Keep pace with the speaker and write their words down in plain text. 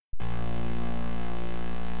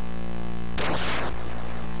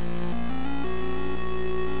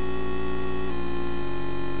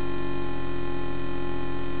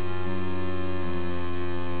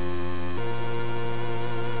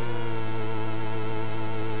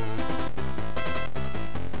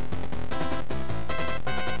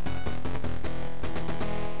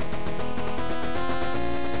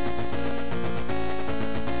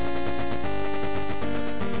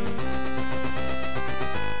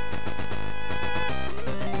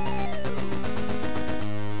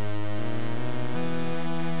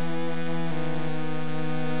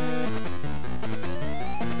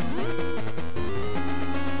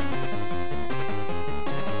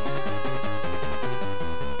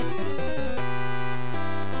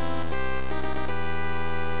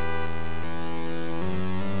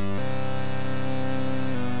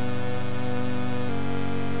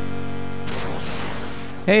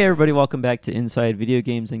Hey everybody, welcome back to Inside Video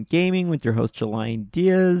Games and Gaming with your host Jelani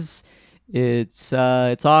Diaz. It's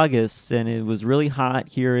August and it was really hot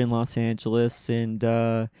here in Los Angeles, and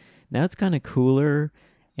now it's kind of cooler.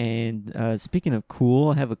 And speaking of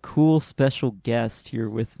cool, I have a cool special guest here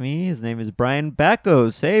with me. His name is Brian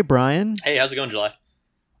Backos. Hey Brian. Hey, how's it going, July?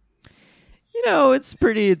 You know, it's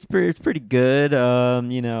pretty good.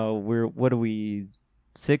 What are we?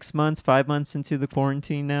 6 months, 5 months into the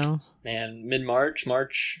quarantine now? Man, mid-March,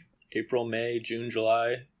 March, April, May, June,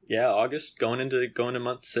 July. Yeah, August, going into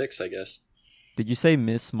month 6, I guess. Did you say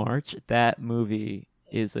Miss March? That movie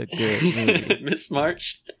is a good movie. Miss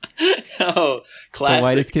March? Oh, classic. The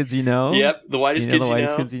Whitest Kids You Know? Yep, The Whitest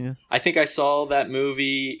Kids You Know. I think I saw that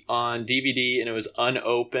movie on DVD and it was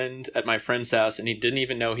unopened at my friend's house and he didn't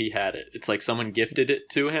even know he had it. It's like someone gifted it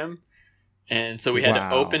to him. And so we had to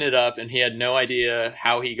open it up, and he had no idea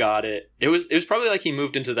how he got it. It was probably like he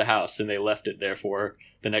moved into the house, and they left it there for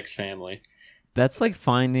the next family. That's like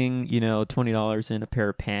finding, $20 in a pair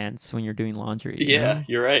of pants when you're doing laundry. Yeah,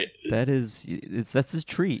 you're right. That's a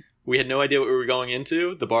treat. We had no idea what we were going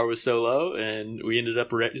into. The bar was so low, and we ended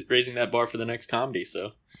up raising that bar for the next comedy.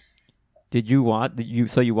 So, did you watch?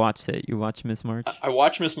 You watched it? You watched Miss March? I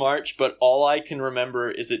watched Miss March, but all I can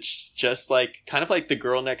remember is it's just like kind of like The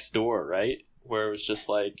Girl Next Door, right? Where it was just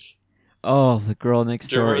like, oh, The Girl Next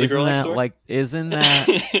Door. Isn't that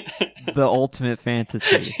the ultimate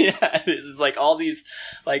fantasy? Yeah, it is. It's like all these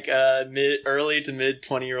like early to mid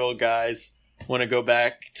 20-year-old guys want to go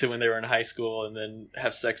back to when they were in high school and then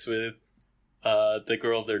have sex with the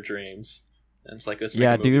girl of their dreams. And it's like,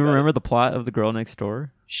 do you remember the plot of The Girl Next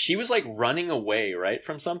Door? She was like running away, right,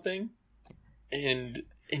 from something, and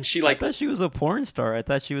she like. I thought she was a porn star. I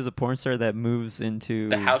thought she was a porn star that moves into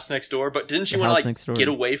the house next door. But didn't she want to like get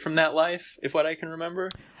away from that life? If what I can remember.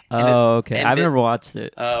 Okay. I've never watched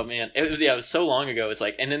it. Oh man, it was so long ago. It's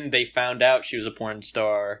like, and then they found out she was a porn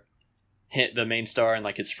star, hit the main star and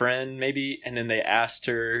like his friend maybe, and then they asked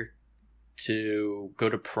her to go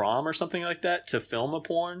to prom or something like that to film a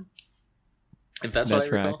porn. If that's what I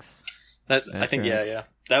recall. I think tracks. Yeah.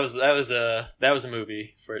 That was a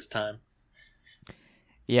movie for its time.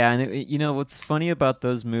 Yeah, and what's funny about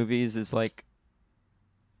those movies is like,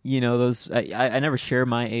 those I never share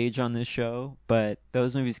my age on this show, but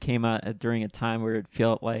those movies came out during a time where it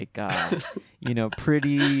felt like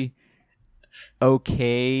pretty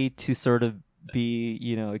okay to sort of be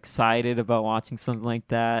excited about watching something like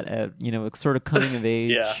that, sort of coming of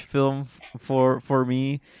age film for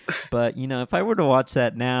me. But if I were to watch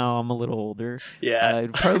that now, I'm a little older,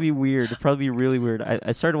 it'd probably be weird. It'd probably be really weird.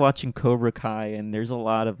 I started watching Cobra Kai, and there's a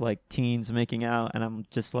lot of like teens making out, and I'm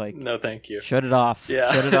just like, no thank you, shut it off.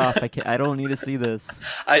 Shut it off. I don't need to see this.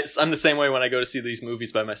 I'm the same way when I go to see these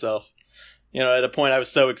movies by myself. At a point I was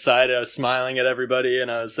so excited, I was smiling at everybody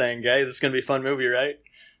and I was saying, hey, this is gonna be a fun movie, right?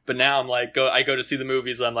 But now I'm like, I go to see the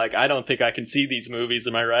movies. I'm like, I don't think I can see these movies.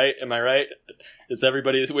 Am I right? Is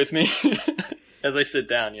everybody with me? As I sit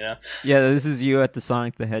down, Yeah, this is you at the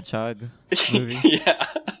Sonic the Hedgehog movie. Yeah.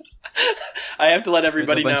 I have to let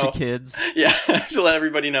everybody know. A bunch of kids. Yeah, I have to let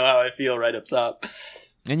everybody know how I feel right up top.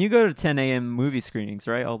 And you go to 10 a.m. movie screenings,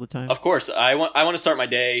 right? All the time? Of course. I want to start my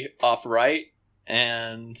day off right.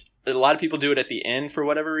 And a lot of people do it at the end for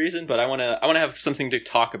whatever reason. But I want to have something to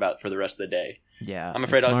talk about for the rest of the day. Yeah, I'm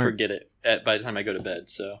afraid I'll forget it by the time I go to bed.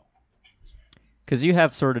 So, because you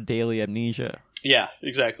have sort of daily amnesia. Yeah,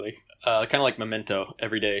 exactly. Kind of like Memento.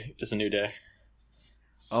 Every day is a new day.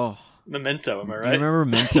 Oh, Memento. Am I right? Do you remember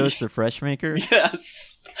Mentos, the fresh maker?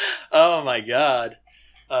 Yes. Oh my God.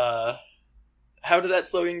 How did that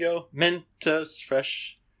slogan go? Mentos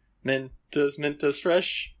fresh. Mentos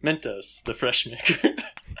fresh. Mentos, the fresh maker.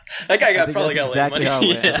 That guy probably got exactly money. How it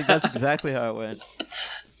went. I think that's exactly how it went.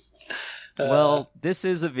 Well, this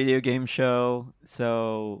is a video game show,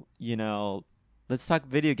 so, let's talk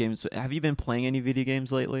video games. Have you been playing any video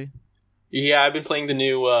games lately? Yeah, I've been playing the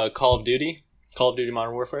new Call of Duty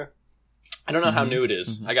Modern Warfare. I don't know how new it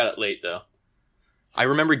is. Mm-hmm. I got it late, though. I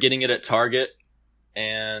remember getting it at Target,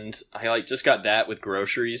 and I just got that with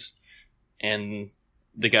groceries, and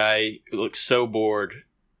the guy looked so bored,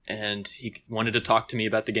 and he wanted to talk to me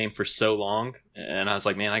about the game for so long, and I was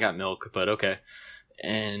like, man, I got milk, but okay.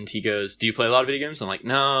 And he goes, do you play a lot of video games? I'm like,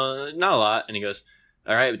 no, not a lot. And he goes,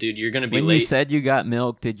 all right, dude, you're going to be late. When you said you got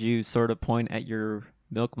milk, did you sort of point at your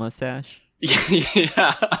milk mustache?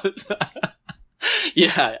 Yeah.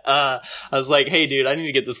 Yeah. I was like, hey, dude, I need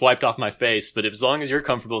to get this wiped off my face. But as long as you're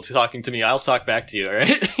comfortable talking to me, I'll talk back to you, all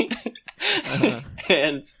right?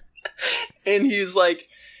 And he was like,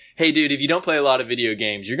 hey, dude, if you don't play a lot of video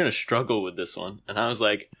games, you're going to struggle with this one. And I was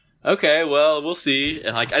like, okay, well, we'll see.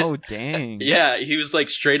 And like, Oh, dang. yeah, he was like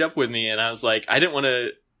straight up with me, and I was like, I didn't want to.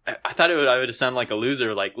 I thought I would sound like a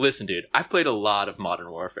loser. Like, listen, dude, I've played a lot of Modern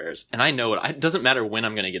Warfares, and I know it doesn't matter when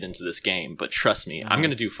I'm going to get into this game, but trust me, I'm going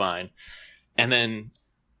to do fine. And then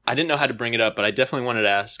I didn't know how to bring it up, but I definitely wanted to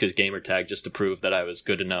ask his gamer tag just to prove that I was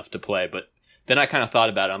good enough to play. But then I kind of thought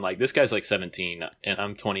about it. I'm like, this guy's like 17, and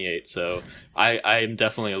I'm 28, so I'm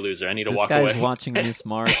definitely a loser. I need to walk away. This guy's watching Miss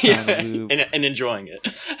Mars and enjoying it,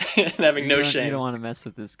 and having no shame. You don't want to mess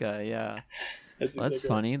with this guy, yeah. That's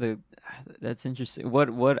funny. That's interesting.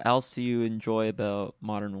 What else do you enjoy about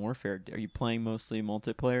Modern Warfare? Are you playing mostly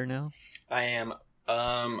multiplayer now? I am.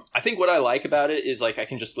 I think what I like about it is like I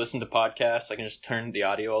can just listen to podcasts. I can just turn the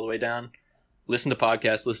audio all the way down, listen to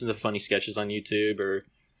podcasts, listen to funny sketches on YouTube, or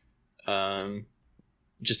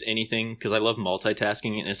just anything, because I love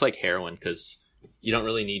multitasking, and it's like heroin because you don't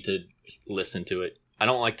really need to listen to it. I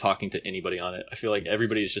don't like talking to anybody on it. I feel like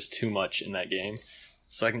everybody is just too much in that game.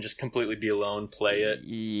 So I can just completely be alone, play it.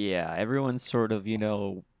 Yeah, everyone sort of,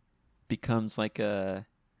 becomes like a...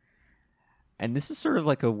 And this is sort of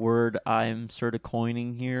like a word I'm sort of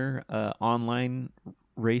coining here, online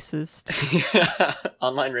racist.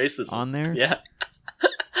 Online racism. On there? Yeah.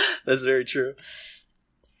 That's very true.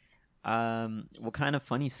 What kind of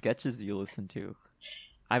funny sketches do you listen to?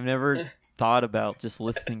 I've never thought about just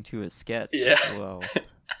listening to a sketch. Yeah. Well,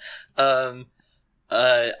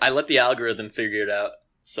 I let the algorithm figure it out.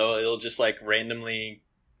 So it'll just like randomly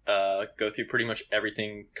go through pretty much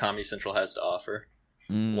everything Comedy Central has to offer.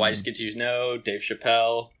 Whitest Kids You Know, Dave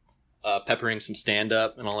Chappelle, peppering some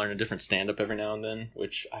stand-up, and I'll learn a different stand-up every now and then,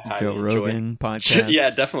 which I highly Joe enjoy. Rogan podcast. Yeah,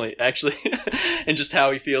 definitely, actually. And just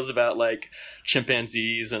how he feels about like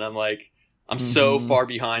chimpanzees, and I'm like, I'm so far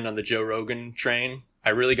behind on the Joe Rogan train. I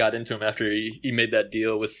really got into him after he made that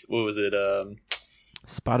deal with, what was it?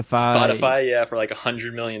 Spotify, yeah, for like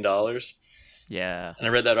 $100 million. Yeah. And I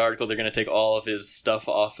read that article, they're going to take all of his stuff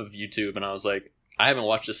off of YouTube, and I was like, I haven't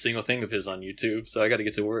watched a single thing of his on YouTube, so I got to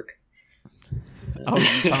get to work. Oh,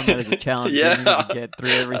 you found that as a challenge. Yeah. You need to get through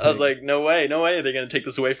everything. I was like, no way, they're going to take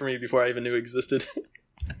this away from me before I even knew it existed.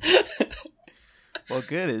 Well,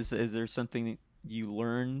 good. Is there something that you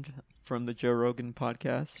learned from the Joe Rogan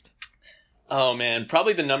podcast? Oh, man,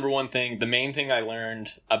 probably the number one thing, the main thing I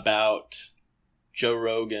learned about Joe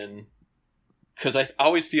Rogan, because I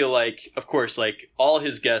always feel like, of course, like, all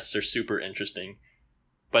his guests are super interesting,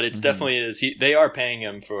 but it's definitely is. They are paying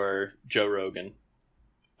him for Joe Rogan.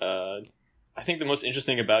 I think the most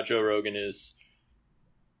interesting about Joe Rogan is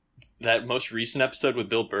that most recent episode with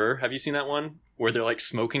Bill Burr. Have you seen that one? Where they're like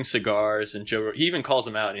smoking cigars, and he even calls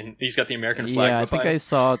him out, and he's got the American flag. Yeah, I think I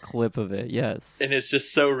saw a clip of it, yes. And it's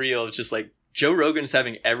just so real. It's just like Joe Rogan's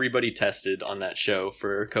having everybody tested on that show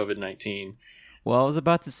for COVID-19. Well, I was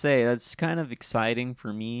about to say, that's kind of exciting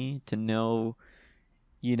for me to know,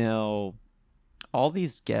 all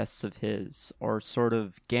these guests of his are sort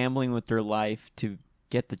of gambling with their life to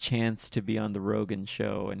get the chance to be on the Rogan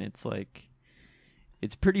show, and it's like,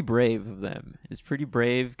 it's pretty brave of them. It's pretty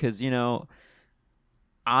brave because, I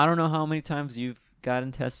don't know how many times you've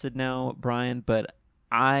gotten tested now, Brian, but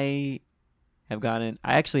I got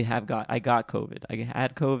COVID. I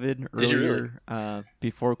had COVID earlier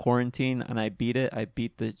before quarantine, and I beat it. I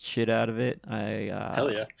beat the shit out of it.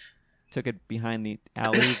 Hell yeah. Took it behind the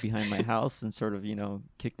alley behind my house and sort of,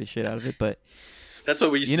 kicked the shit out of it. But that's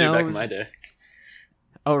what we used to do back in my day.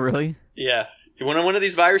 Oh, really? Yeah. When one of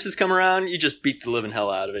these viruses come around, you just beat the living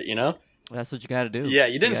hell out of it, That's what you got to do. Yeah,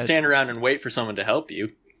 you didn't stand around and wait for someone to help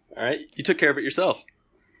you. All right? You took care of it yourself.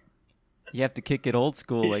 You have to kick it old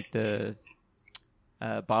school like the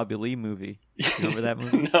Bobby Lee movie. Remember that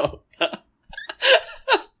movie? No.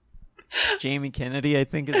 Jamie Kennedy, I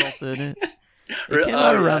think, is also in it. It It came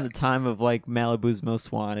out around the time of like Malibu's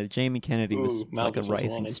Most Wanted. Jamie Kennedy was like a Malibu's Most rising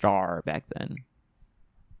Wanted. star back then.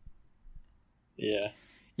 Yeah.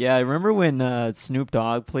 Yeah, I remember when Snoop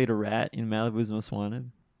Dogg played a rat in Malibu's Most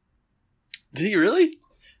Wanted. Did he really?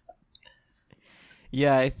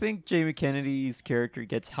 Yeah, I think Jamie Kennedy's character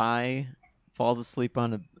gets high, falls asleep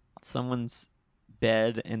on someone's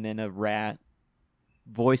bed, and then a rat,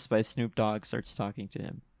 voiced by Snoop Dogg, starts talking to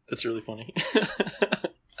him. That's really funny.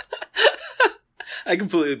 I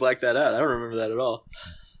completely blacked that out. I don't remember that at all.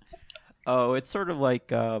 Oh, it's sort of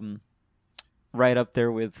like right up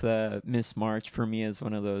there with Miss March for me as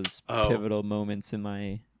one of those pivotal moments in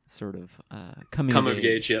my sort of coming of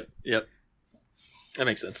age. Yep. That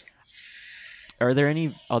makes sense. Are there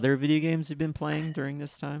any other video games you've been playing during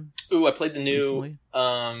this time? Ooh, I played the new, recently?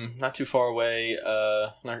 not too far away,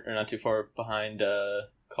 not too far behind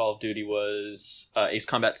Call of Duty was Ace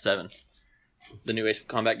Combat 7. The new Ace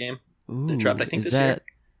Combat game. Ooh, That dropped, I think, is this year.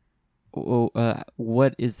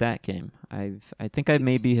 What is that game? I think I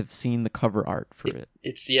maybe have seen the cover art for it.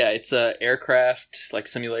 It's a aircraft like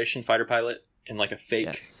simulation fighter pilot in like a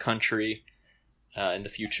fake country in the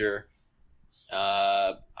future.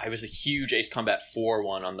 I was a huge Ace Combat 4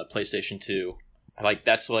 one on the PlayStation 2.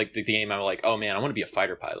 That's like the game I'm like, oh man, I want to be a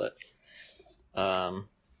fighter pilot.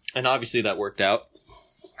 And obviously that worked out.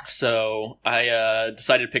 So I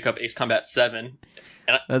decided to pick up Ace Combat 7.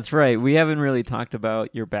 That's right. We haven't really talked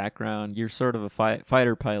about your background. You're sort of a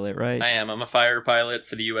fighter pilot, right? I am. I'm a fighter pilot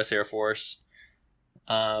for the U.S. Air Force.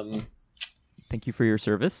 Thank you for your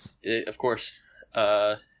service. Of course.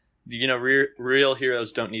 Real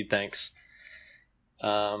heroes don't need thanks.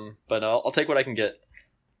 But I'll take what I can get.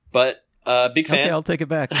 But big fan. Okay, I'll take it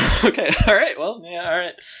back. Okay, all right. Well, yeah, all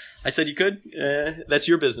right. I said you could. That's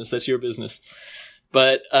your business. That's your business.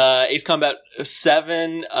 But Ace Combat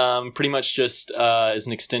 7 pretty much just is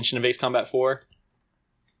an extension of Ace Combat 4.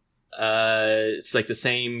 It's like the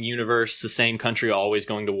same universe, the same country, always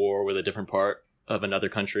going to war with a different part of another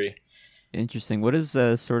country. Interesting. What is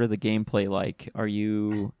sort of the gameplay like?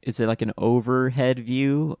 Is it like an overhead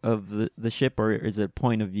view of the ship, or is it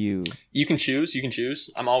point of view? You can choose.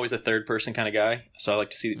 I'm always a third person kind of guy, so I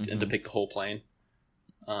like to see and to pick the whole plane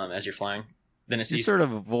as you're flying. Then you're sort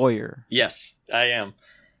of a voyeur. Yes, I am.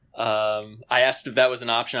 I asked if that was an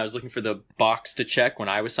option. I was looking for the box to check when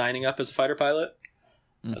I was signing up as a fighter pilot.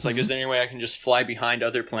 I was like, is there any way I can just fly behind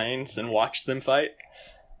other planes and watch them fight?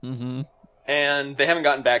 Mm-hmm. And they haven't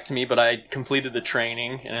gotten back to me, but I completed the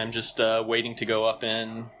training, and I'm just waiting to go up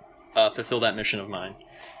and fulfill that mission of mine.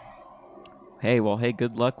 Hey,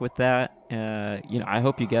 good luck with that. I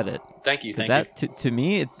hope you get it. Thank you. To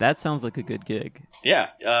me, that sounds like a good gig. Yeah,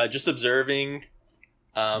 just observing,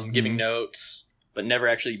 giving notes, but never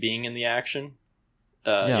actually being in the action.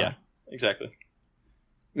 Yeah, exactly.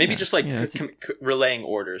 Maybe just like relaying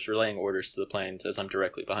orders to the planes as I'm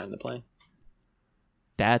directly behind the plane.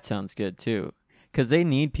 That sounds good too, because they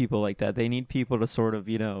need people like that. They need people to sort of,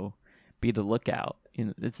 be the lookout.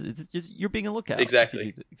 It's just you're being a lookout.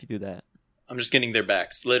 Exactly. If you do that. I'm just getting their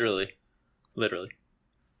backs, literally.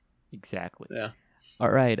 Exactly. Yeah.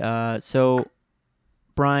 All right. So,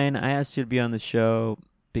 Brian, I asked you to be on the show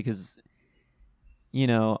because,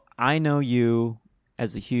 I know you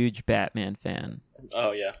as a huge Batman fan.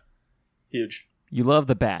 Oh yeah, huge. You love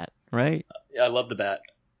the Bat, right? Yeah, I love the Bat.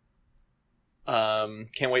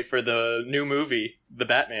 Can't wait for the new movie, The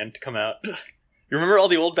Batman, to come out. You remember all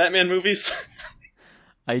the old Batman movies?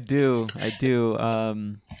 I do.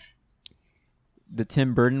 The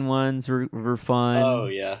Tim Burton ones were fun. Oh,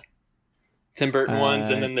 yeah. Tim Burton ones,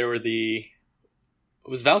 and then there were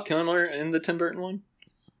was Val Kilmer in the Tim Burton one?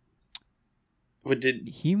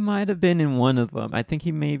 He might have been in one of them. I think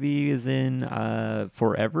he maybe is in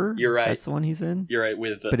Forever. You're right. That's the one he's in. You're right.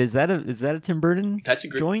 But is that a Tim Burton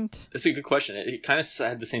joint? That's a good question. It kind of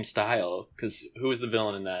had the same style, because who was the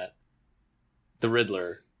villain in that? The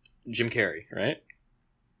Riddler. Jim Carrey, right?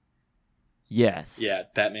 Yes. Yeah,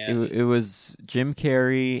 Batman. It was Jim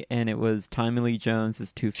Carrey, and it was Tommy Lee Jones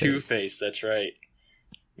as Two-Face. Two-Face, that's right.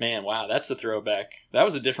 Man, wow, that's a throwback. That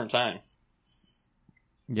was a different time.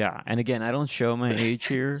 Yeah, and again, I don't show my age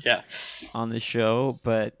here on the show,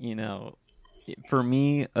 but, for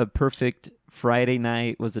me, a perfect Friday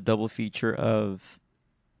night was a double feature of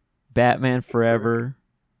Batman Forever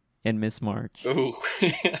and Miss March. Ooh.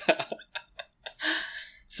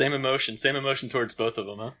 Same emotion towards both of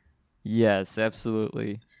them, huh? Yes,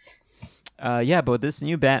 absolutely. But this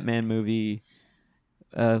new Batman movie,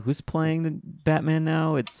 who's playing the Batman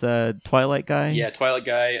now? It's Twilight guy? Yeah, Twilight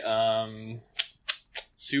guy.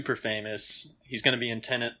 Super famous. He's going to be in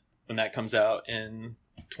Tenet when that comes out in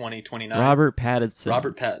 2029. Robert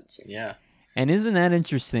Pattinson, yeah. And isn't that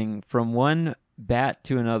interesting? From one bat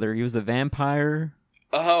to another, he was a vampire.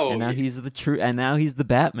 Oh, and now he's the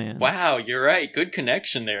Batman. Wow, you're right. Good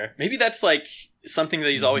connection there. Maybe that's like something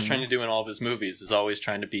that he's always trying to do in all of his movies. Is always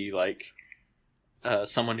trying to be like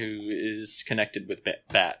someone who is connected with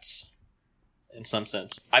bats in some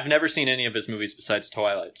sense. I've never seen any of his movies besides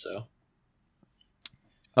Twilight. So.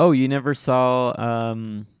 Oh, you never saw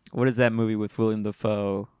what is that movie with Willem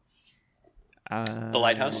Dafoe? The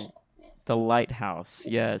Lighthouse. The Lighthouse.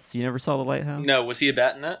 Yes, you never saw The Lighthouse? No, was he a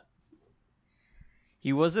bat in that?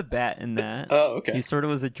 He was a bat in that. Oh, okay. He sort of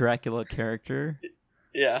was a Dracula character.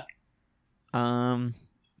 Yeah. So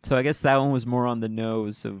I guess that one was more on the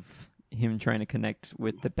nose of him trying to connect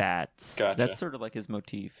with the bats. Gotcha. That's sort of like his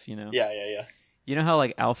motif, Yeah. You know how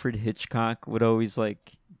like Alfred Hitchcock would always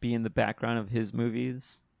like be in the background of his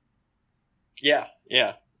movies? Yeah.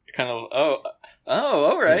 kind of.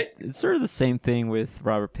 All right. It's sort of the same thing with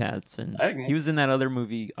Robert Pattinson. He was in that other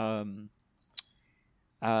movie, the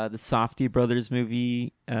Safdie brothers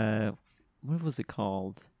movie. What was it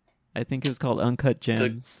called? I think it was called Uncut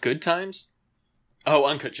Gems. The Good Times? Oh,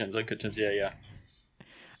 Uncut Gems. Uncut Gems, yeah.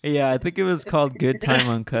 Yeah, I think it was called Good Time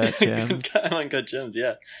Uncut Gems. Good Time Uncut Gems,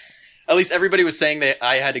 yeah. At least everybody was saying that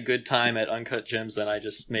I had a good time at Uncut Gems, and I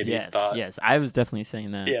just maybe thought... Yes, I was definitely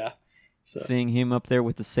saying that. Yeah. So. Seeing him up there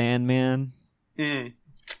with the Sandman.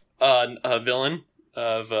 A villain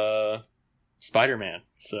of Spider-Man,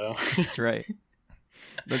 so... That's right.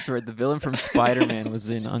 That's right, the villain from Spider-Man was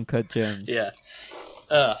in Uncut Gems. Yeah.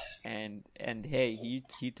 And hey,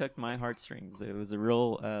 he took my heartstrings. It was a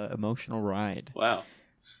real emotional ride. Wow.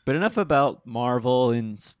 But enough about Marvel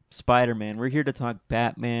and Spider-Man. We're here to talk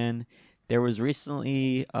Batman. There was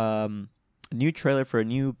recently a new trailer for a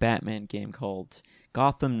new Batman game called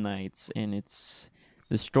Gotham Knights, and it's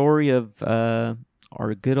the story of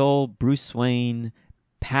our good old Bruce Wayne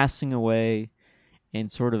passing away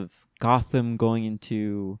and sort of Gotham going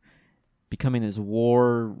into becoming this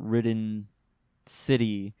war-ridden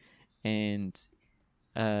city, and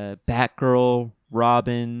Batgirl,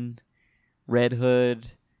 Robin, Red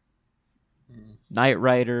Hood, Knight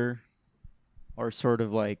Rider are sort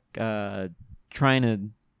of like trying to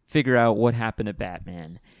figure out what happened to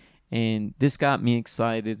Batman. And this got me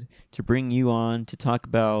excited to bring you on to talk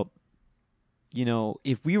about, you know,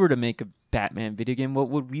 if we were to make a Batman video game, what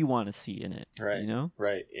would we want to see in it? Right. You know?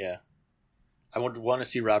 Right, yeah. I would want to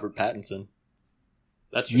see Robert Pattinson.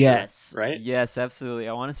 That's for yes. sure, right? Yes, absolutely.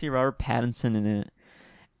 I want to see Robert Pattinson in it.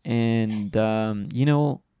 And, you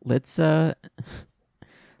know, let's throw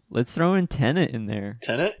in Tenet in there.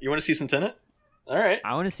 Tenet? You want to see some Tenet? All right.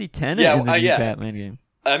 I want to see Tenet in the new Batman game.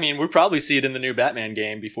 I mean, we'll probably see it in the new Batman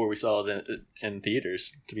game before we saw it in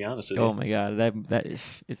theaters, to be honest with you. Oh my god, that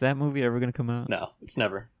is that movie ever going to come out? No, it's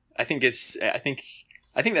never. I think that's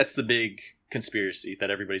the big conspiracy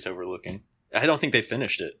that everybody's overlooking. I don't think they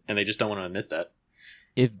finished it, and they just don't want to admit that.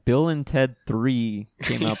 If Bill and Ted 3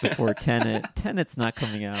 came out before Tenet's not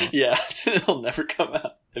coming out. Yeah, it'll never come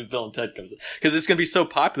out if Bill and Ted comes out. Because it's going to be so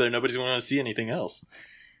popular, nobody's going to see anything else.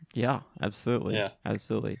 Yeah, absolutely. Yeah.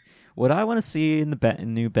 Absolutely. What I want to see in the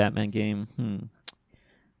new Batman game,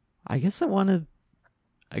 I guess I want to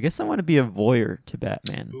be a voyeur to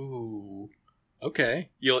Batman. Ooh. Okay.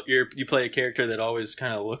 You play a character that always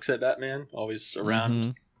kind of looks at Batman, always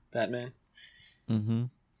around Batman. Mm-hmm.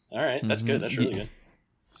 All right, that's good. That's really good.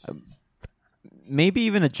 Maybe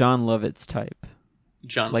even a John Lovitz type.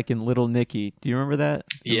 John, like in Little Nicky. Do you remember that?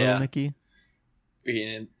 Yeah. Little Nicky?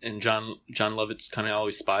 And John Lovitz kind of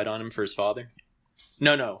always spied on him for his father.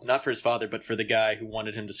 No, not for his father, but for the guy who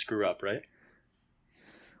wanted him to screw up, right?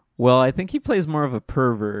 Well, I think he plays more of a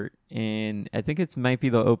pervert, and I think it might be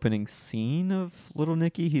the opening scene of Little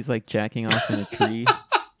Nicky. He's like jacking off in a tree.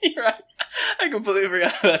 You're right. I completely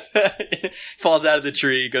forgot about that. Falls out of the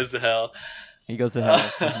tree, goes to hell. He goes to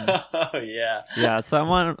hell. Oh yeah. Yeah, so I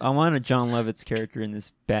want a John Lovitz character in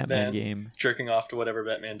this Batman game. Jerking off to whatever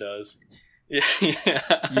Batman does. Yeah.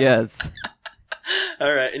 Yes.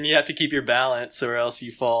 All right, and you have to keep your balance, or else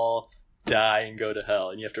you fall, die, and go to hell,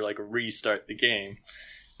 and you have to like restart the game.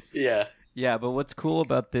 Yeah. Yeah, but what's cool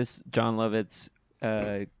about this John Lovitz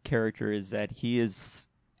character is that he is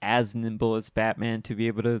as nimble as Batman to be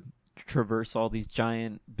able to traverse all these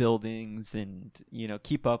giant buildings and, you know,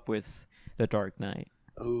 keep up with the Dark Knight.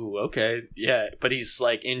 Ooh, okay. Yeah, but he's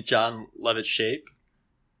like in John Lovitz shape.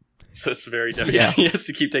 So it's very difficult. Yeah. He has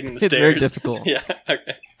to keep taking the stairs. It's very difficult. Yeah,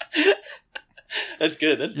 okay. That's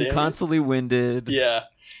good. That's You're constantly winded. Yeah.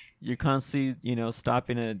 You're constantly, you know,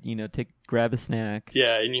 stopping to, you know, grab a snack.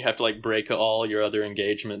 Yeah, and you have to like break all your other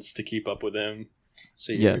engagements to keep up with him.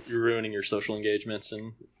 So you're ruining your social engagements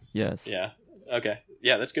and yes. Yeah. Okay.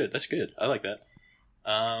 Yeah, that's good. That's good. I like that.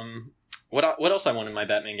 What else I want in my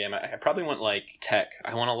Batman game? I probably want like tech.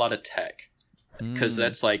 I want a lot of tech. Because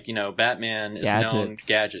that's like, you know, Batman is known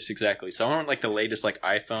gadgets, exactly. So I want like the latest like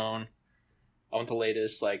iPhone. I want the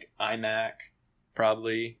latest like iMac,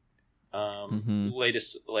 probably.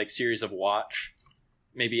 Latest like series of watch.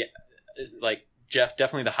 Maybe like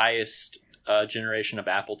definitely the highest generation of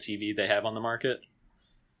Apple TV they have on the market.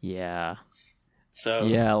 Yeah. So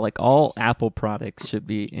yeah, like all Apple products should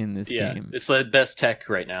be in this game. It's the best tech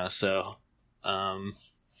right now. So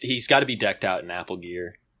he's got to be decked out in Apple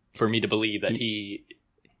gear for me to believe that he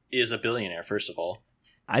is a billionaire, first of all.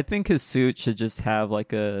 I think his suit should just have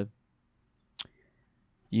like a,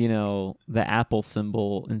 you know, the Apple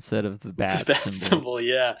symbol instead of the bat symbol.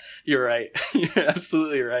 Yeah, you're right. You're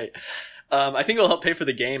absolutely right. I think it'll help pay for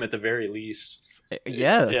the game at the very least.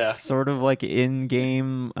 Yes, Yeah. sort of like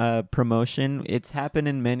in-game promotion. It's happened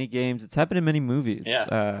in many games. It's happened in many movies.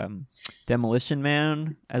 Yeah. Demolition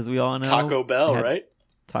Man, as we all know. Taco Bell, had right?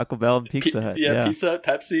 Taco Bell and Pizza Hut. Yeah. Pizza Hut,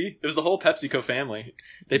 Pepsi. It was the whole PepsiCo family.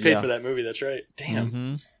 They paid Yeah. for that movie. That's right. Damn.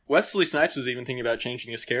 Mm-hmm. Wesley Snipes was even thinking about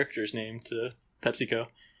changing his character's name to PepsiCo.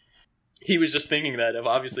 He was just thinking that.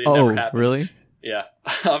 Obviously, it never happened. Really? Yeah.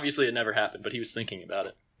 Obviously, it never happened, but he was thinking about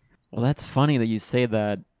it. Well, that's funny that you say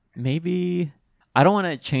that. Maybe I don't want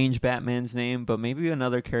to change Batman's name, but maybe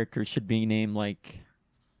another character should be named like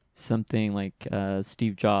something like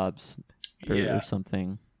Steve Jobs or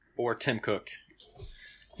something. Or Tim Cook.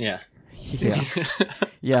 Yeah. Yeah.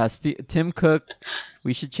 Yeah, Tim Cook.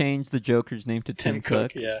 We should change the Joker's name to Tim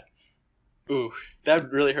Cook. Yeah. Ooh, that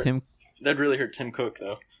would really hurt. Tim. That'd really hurt Tim Cook,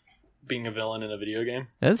 though, being a villain in a video game.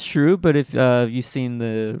 That's true, but if you've seen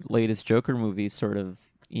the latest Joker movie, sort of,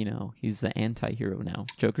 he's the anti-hero now.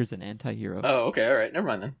 Joker's an anti-hero. Oh, okay, all right. Never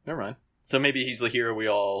mind then. Never mind. So maybe he's the hero we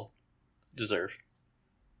all deserve.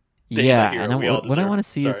 Yeah, and we all what I deserve. want to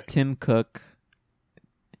see is Tim Cook.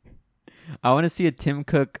 I want to see a Tim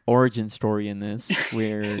Cook origin story in this,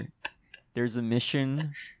 where there's a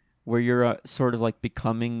mission where you're sort of like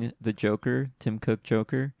becoming the Joker, Tim Cook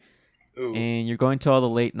Joker. Ooh. And you're going to all the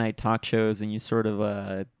late night talk shows, and you sort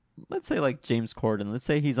of, let's say like James Corden. Let's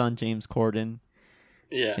say he's on James Corden.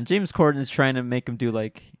 Yeah. And James Corden is trying to make him do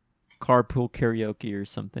like carpool karaoke or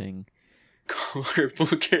something. Carpool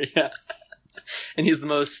karaoke, yeah. And he's the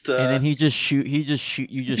most. And then you just shoot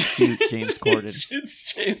James Corden. He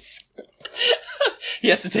shoots James. He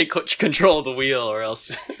has to take control of the wheel, or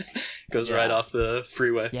else goes right off the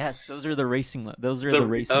freeway. Yes, those are the racing. Those are the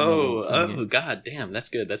racing. Oh, levels god damn, that's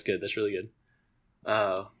good. That's really good.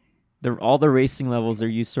 Oh, all the racing levels are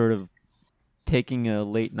you sort of taking a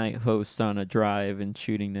late night host on a drive and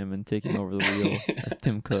shooting them and taking over the wheel. That's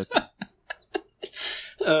Tim Cook.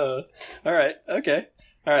 All right, okay,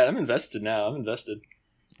 all right. I'm invested now.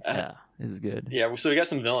 Yeah, this is good. Yeah, so we got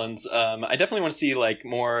some villains. I definitely want to see like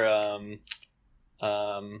more. I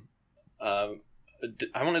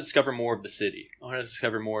want to discover more of the city.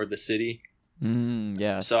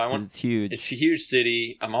 Yeah. So it's huge. It's a huge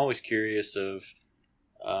city. I'm always curious of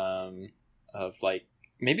like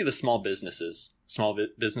maybe the small businesses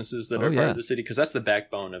that are part of the city, because that's the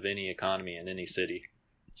backbone of any economy in any city.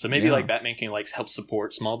 So maybe like Batman can like help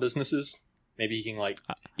support small businesses. Maybe he can like,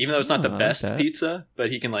 even though it's not the best pizza,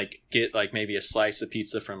 but he can like get like maybe a slice of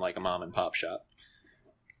pizza from like a mom and pop shop.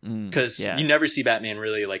 Because you never see Batman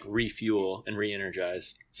really like refuel and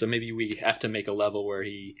re-energize. So maybe we have to make a level where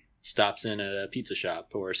he stops in at a pizza shop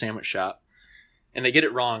or a sandwich shop, and they get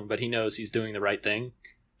it wrong, but he knows he's doing the right thing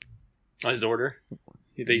on his order.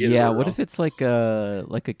 What if it's like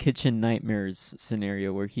a Kitchen Nightmares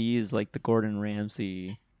scenario where he is like the Gordon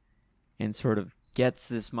Ramsay and sort of gets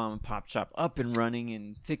this mom and pop shop up and running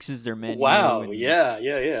and fixes their menu. Wow,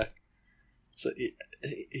 yeah. So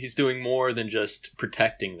he's doing more than just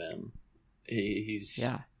protecting them. He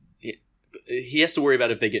has to worry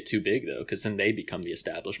about if they get too big, though, because then they become the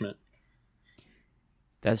establishment.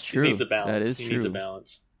 That's true. He needs a balance. That is true.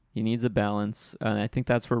 He needs a balance, and I think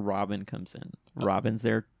that's where Robin comes in. Robin's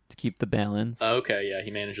there to keep the balance. Oh, okay, yeah,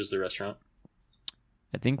 he manages the restaurant.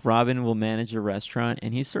 I think Robin will manage a restaurant,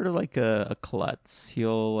 and he's sort of like a klutz.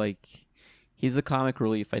 He's the comic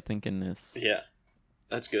relief, I think, in this. Yeah,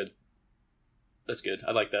 that's good.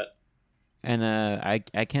 I like that. And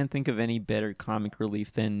I can't think of any better comic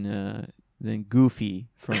relief than Goofy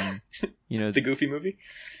from the Goofy movie.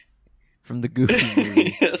 From the Goofy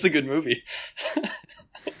movie. That's a good movie.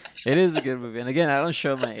 It is a good movie, and again, I don't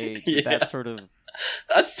show my age. But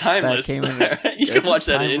that's timeless. You can watch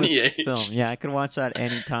that at any age. Film. Yeah, I can watch that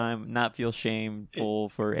anytime, not feel shameful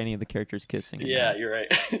for any of the characters kissing. Yeah, you're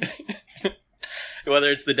right.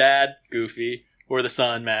 Whether it's the dad, Goofy, or the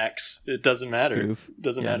son, Max, it doesn't matter. Goof.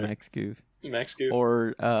 Doesn't matter. Max Goof.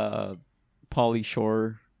 Or Pauly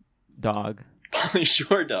Shore dog. Pauly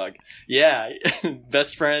Shore dog. Yeah,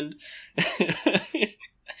 best friend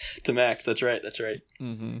to Max. That's right.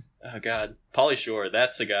 Mm-hmm. Oh God, Pauly Shore.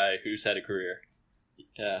 That's a guy who's had a career.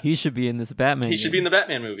 Yeah, he should be in this Batman. He should be in the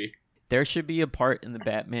Batman movie. There should be a part in the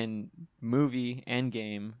Batman movie and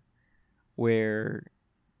game where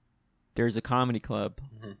there's a comedy club.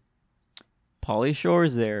 Mm-hmm. Pauly Shore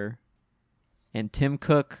is there, and Tim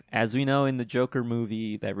Cook, as we know in the Joker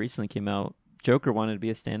movie that recently came out, Joker wanted to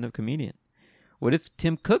be a stand-up comedian. What if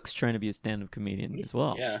Tim Cook's trying to be a stand-up comedian as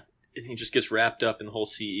well? Yeah, and he just gets wrapped up in the whole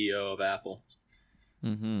CEO of Apple.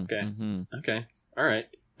 Mm-hmm. Okay. Mm-hmm. Okay. All right.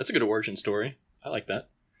 That's a good origin story. I like that.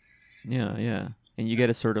 Yeah. And you get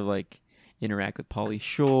a sort of like, interact with Pauly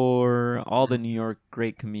Shore, all the New York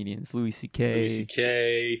great comedians, Louis C.K. Louis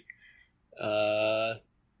C.K.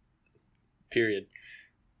 Period.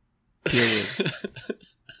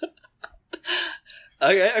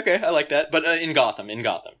 Okay, I like that. But in Gotham.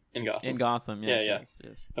 Yes.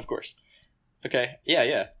 Of course. Okay,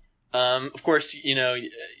 yeah. Of course, you know,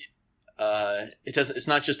 it's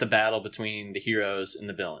not just a battle between the heroes and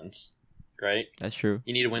the villains, right? That's true.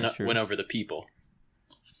 You need to win over the people.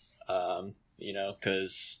 You know,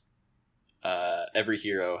 because every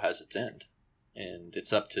hero has its end, and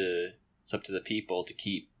it's up to the people to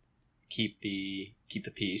keep the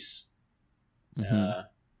peace. Mm-hmm.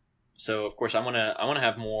 So of course I want to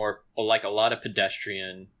have more, like, a lot of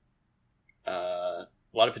pedestrians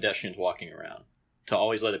walking around, to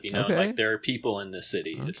always let it be known, like, there are people in this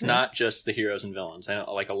city. Okay. It's not just the heroes and villains. I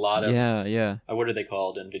know, like, a lot of what are they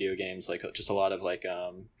called in video games? Like, just a lot of, like,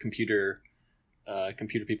 computer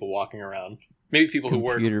people walking around. Maybe people who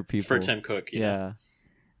work for Tim Cook. You know?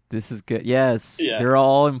 This is good. Yes, they're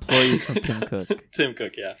all employees from Tim Cook. Tim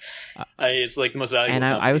Cook, yeah. It's like the most valuable. And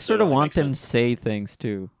I sort of want them to say things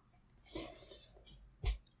too.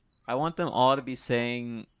 I want them all to be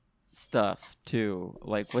saying stuff too.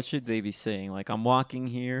 Like, what should they be saying? Like, I'm walking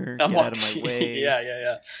here. Get out of my way.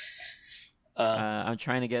 Yeah. I'm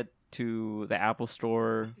trying to get to the Apple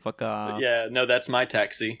Store. Fuck off. Yeah, no, that's my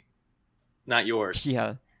taxi, not yours.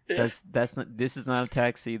 Yeah, that's not. This is not a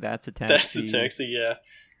taxi. That's a taxi. That's a taxi. Yeah.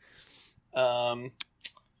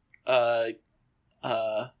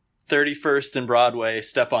 31st and Broadway.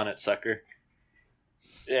 Step on it, sucker.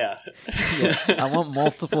 Yeah. I want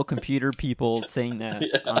multiple computer people saying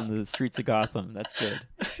that on the streets of Gotham. That's good.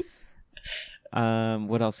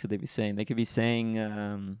 What else could they be saying? They could be saying,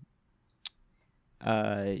 you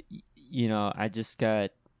know, I just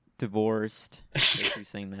got divorced. They could be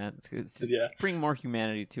saying that. It's bring more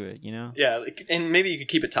humanity to it, you know? Yeah, and maybe you could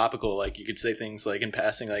keep it topical. Like, you could say things like, in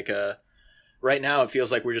passing, like, right now it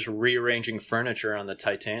feels like we're just rearranging furniture on the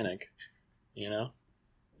Titanic, you know?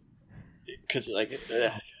 Because, like,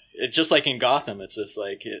 it just like in Gotham, it's just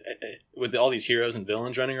like with all these heroes and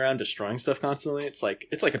villains running around destroying stuff constantly. It's like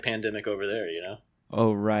a pandemic over there, you know.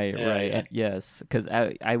 Oh right. Yes, because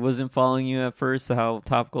I wasn't following you at first, how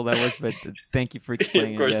topical that was, but thank you for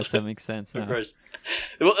explaining. It. Yes, that makes sense now. Of course,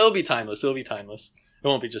 it'll be timeless. It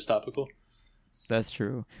won't be just topical. That's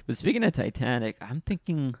true. But speaking of Titanic, I'm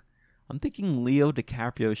thinking Leo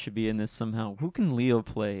DiCaprio should be in this somehow. Who can Leo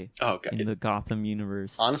play in the Gotham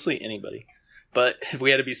universe? Honestly, anybody. But if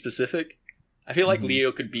we had to be specific, I feel like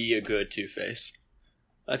Leo could be a good Two-Face.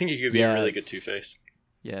 I think he could be a really good Two-Face.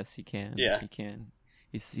 Yes, he can. Yeah. He can.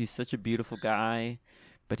 He's such a beautiful guy,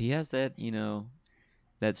 but he has that, you know,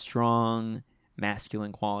 that strong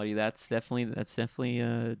masculine quality. That's definitely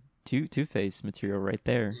Two-Face material right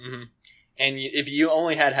there. Mm-hmm. And if you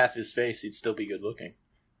only had half his face, he'd still be good looking.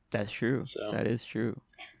 That's true. So, that is true.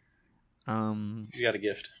 He's got a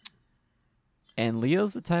gift. And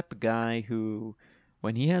Leo's the type of guy who,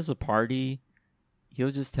 when he has a party, he'll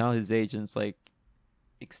just tell his agents, like,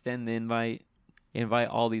 extend the invite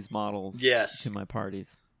all these models to my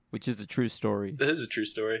parties, which is a true story. That is a true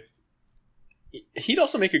story. He'd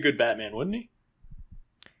also make a good Batman, wouldn't he?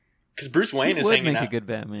 Because Bruce Wayne is hanging out. A good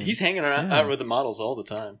Batman. He's hanging out with the models all the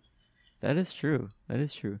time. That is true.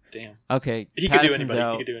 Damn. Okay. He could do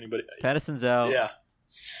anybody. Patterson's out. Yeah.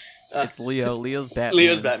 It's Leo. Leo's Batman.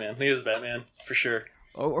 Leo's Batman, for sure.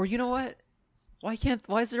 Or you know what? Why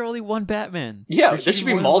is there only one Batman? Yeah, there should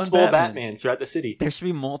be multiple Batmans throughout the city. There should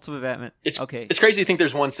be multiple Batman. It's crazy to think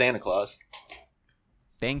there's one Santa Claus.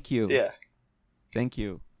 Thank you. Yeah. Thank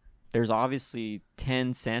you. There's obviously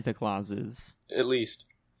 10 Santa Clauses. At least.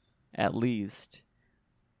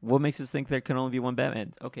 What makes us think there can only be one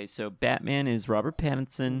Batman? Okay, so Batman is Robert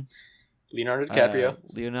Pattinson. Leonardo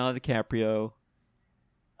DiCaprio.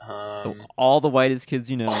 All the whitest kids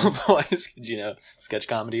you know. Sketch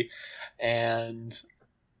comedy. And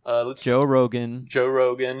Joe Rogan.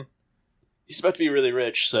 He's about to be really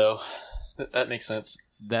rich, so that makes sense.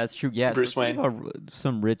 That's true. Yeah, Bruce Wayne.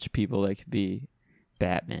 Some rich people that could be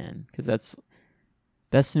Batman, because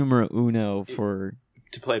that's numero uno to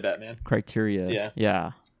play Batman criteria.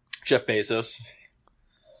 Yeah. Jeff Bezos.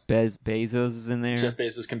 Bezos is in there. Jeff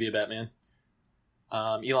Bezos can be a Batman.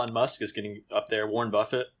 Elon Musk is getting up there. Warren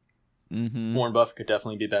Buffett. Mm-hmm. Warren Buffett could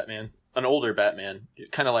definitely be Batman. An older Batman,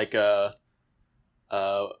 kind of like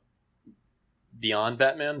Beyond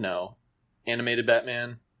Batman. No, animated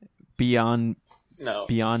Batman. Beyond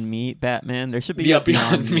Meat Batman. There should be a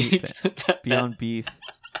Beyond Meat Beyond Beef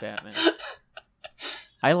Batman.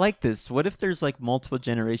 I like this. What if there's like multiple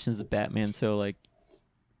generations of Batman? So like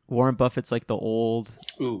Warren Buffett's like the old.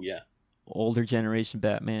 Ooh, yeah. older generation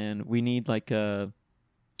Batman. We need like a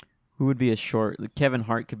who would be a short? Kevin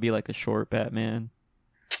Hart could be like a short Batman.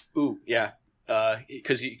 Ooh, yeah.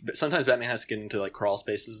 Because sometimes Batman has to get into like crawl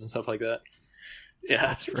spaces and stuff like that. Yeah,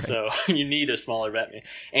 That's right. So you need a smaller Batman.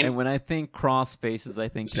 And when I think crawl spaces, I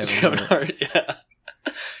think Kevin Kevin Hart. Hart, yeah.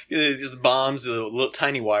 It's just bombs, the little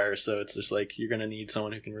tiny wires, so it's just like you're gonna need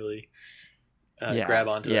someone who can really grab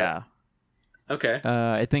onto that. Yeah. Okay.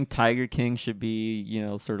 I think Tiger King should be,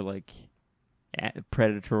 sort of like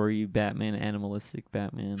predatory Batman, animalistic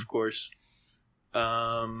Batman. Of course.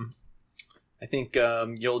 I think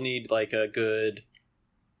you'll need like a good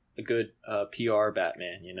PR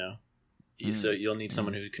Batman, So you'll need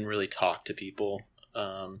someone who can really talk to people.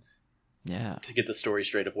 To get the story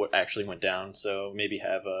straight of what actually went down. So maybe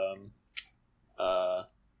have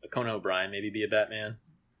Conan O'Brien maybe be a Batman.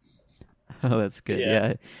 Oh, that's good.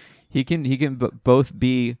 Yeah. He can both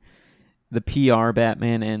be the PR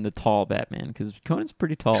Batman and the tall Batman, because Conan's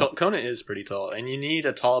pretty tall. Conan is pretty tall, and you need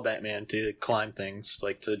a tall Batman to climb things,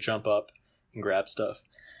 like to jump up and grab stuff.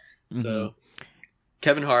 So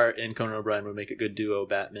Kevin Hart and Conan O'Brien would make a good duo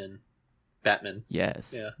Batman.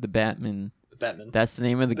 Yes. Yeah. The Batman. Batman. That's the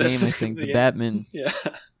name of the game, I think. The Batman. Yeah.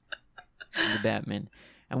 The Batman.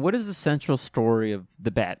 And what is the central story of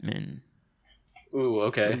the Batman? Ooh,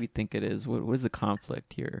 okay. What do we think it is? What is the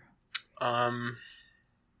conflict here?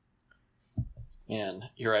 Man,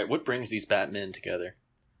 you're right. What brings these Batmen together?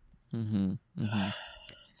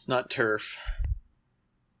 It's not turf.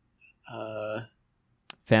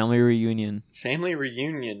 Family reunion. Family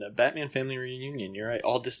reunion. A Batman family reunion. You're right.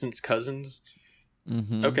 All distant cousins.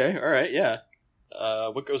 Mm-hmm. Okay. All right. Yeah.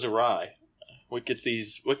 What goes awry? What gets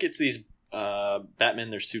these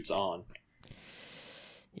Batmen their suits on?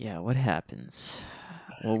 Yeah. What happens?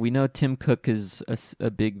 Well, we know Tim Cook is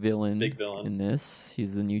a big villain. Big villain in this.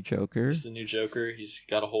 He's the new Joker. He's the new Joker. He's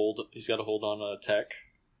got a hold on tech.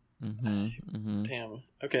 Damn.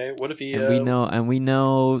 Okay. What if he? And we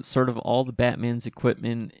know sort of all the Batman's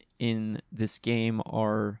equipment in this game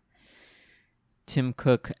are Tim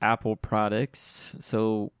Cook Apple products.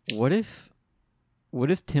 So what if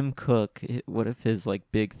Tim Cook? What if his like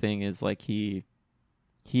big thing is like he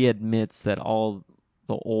admits that all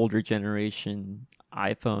the older generation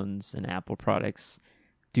iPhones and Apple products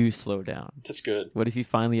do slow down? That's good. What if he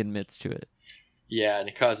finally admits to it? Yeah, and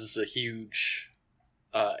it causes a huge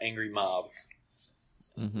angry mob.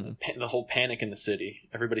 The whole panic in the city.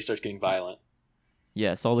 Everybody starts getting violent.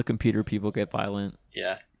 Yes, all the computer people get violent.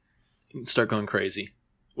 Yeah. Start going crazy.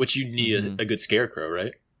 Which you need a good scarecrow,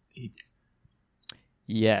 right?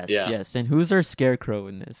 Yes. And who's our scarecrow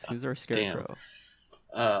in this? Who's our scarecrow?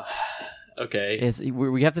 Okay.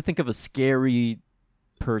 We have to think of a scary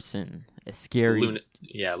person. A scary...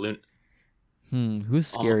 Who's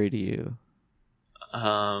scary to you?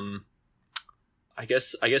 I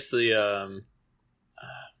guess the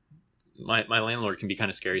my landlord can be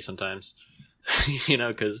kind of scary sometimes,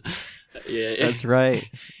 because that's right.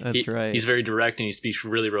 Right. He's very direct and he speaks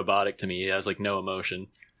really robotic to me. He has like no emotion.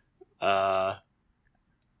 I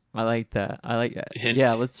like that.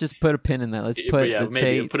 Yeah, let's just put a pin in that. Let's put a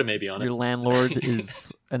maybe on it. Your landlord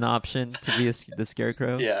is an option to be the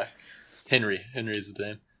scarecrow. Yeah, Henry is the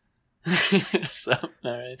name. So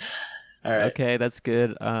all right. Okay, that's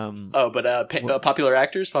good. Popular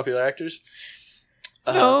actors.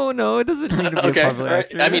 No, it doesn't need to be a popular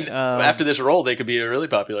actor. I mean, after this role, they could be a really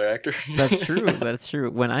popular actor. That's true.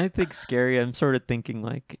 When I think scary, I'm sort of thinking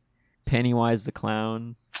like Pennywise the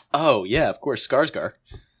Clown. Oh yeah, of course, Skarsgård.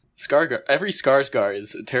 Every Skarsgård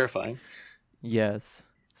is terrifying. Yes,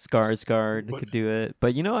 Skarsgård could do it.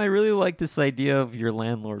 But I really like this idea of your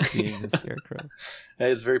landlord being the scarecrow.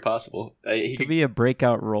 It's very possible. He could be a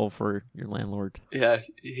breakout role for your landlord. Yeah,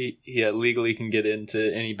 he legally can get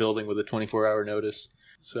into any building with a 24-hour notice.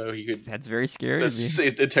 So he could. That's very scary. That's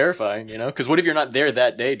terrifying, Because what if you're not there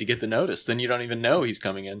that day to get the notice? Then you don't even know he's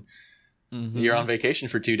coming in. Mm-hmm. You're on vacation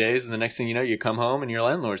for 2 days, and the next thing you know, you come home and your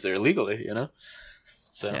landlord's there legally.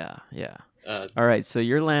 So yeah. All right, so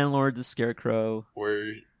your landlord's a scarecrow.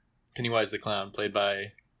 Or Pennywise the Clown, played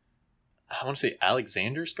by, I want to say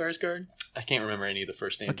Alexander Skarsgård. I can't remember any of the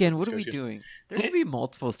first names. Again, what are we doing? There could be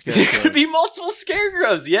multiple scarecrows. There could be multiple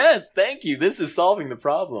scarecrows. Yes, thank you. This is solving the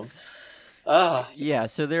problem. Yeah,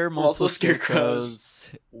 so there are multiple scarecrows.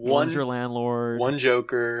 One's your landlord. One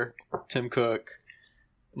Joker, Tim Cook.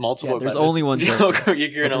 Multiple. Yeah, there's only one Joker. You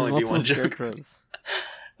can only be one Joker. Scarecrows.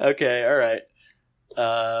 Okay, all right.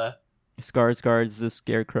 Skarsgård's the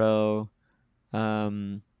scarecrow.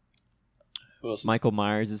 Who else? Michael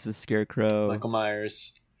Myers is the scarecrow. Michael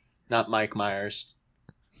Myers, not Mike Myers.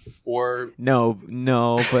 Or no,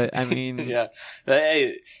 but I mean, yeah.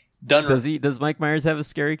 Hey, done. Does Mike Myers have a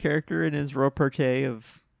scary character in his repertoire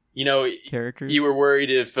of characters? You were worried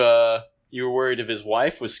if his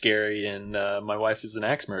wife was scary, and my wife is an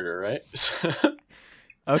axe murderer, right?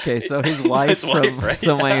 Okay, so his wife, right?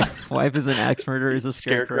 So my wife is an axe murderer, is a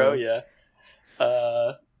scarecrow. Yeah.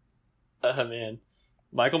 Man,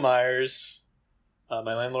 Michael Myers,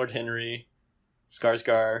 my landlord Henry,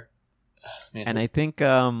 Skarsgård, man. And I think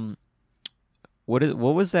what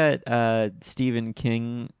was that Stephen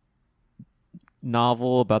King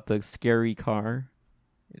novel about the scary car?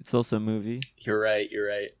 It's also a movie. You're right.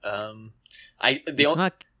 The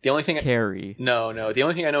only thing Carrie. No. The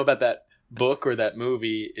only thing I know about that book or that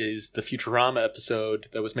movie is the Futurama episode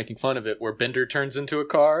that was making fun of it, where Bender turns into a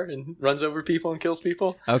car and runs over people and kills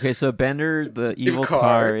people. Okay, so Bender, the evil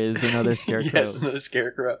car, is another scarecrow. Yes, another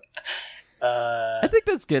scarecrow. I think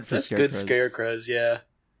that's good for scarecrows. Good scarecrows, yeah.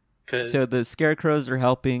 So the scarecrows are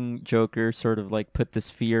helping Joker sort of like put this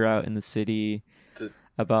fear out in the city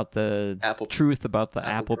about the truth about the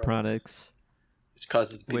Apple products. Which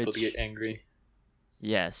causes people to get angry.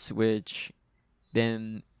 Yes, which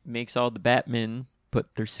then makes all the Batmen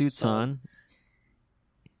put their suits on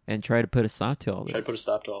and try to put a stop to all this. Try to put a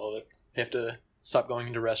stop to all of it. They have to stop going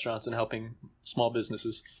into restaurants and helping small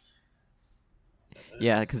businesses.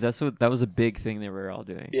 Yeah, because that was a big thing they were all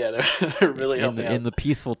doing. Yeah, they're really helping out. In the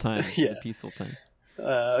peaceful times. Yeah. The peaceful times.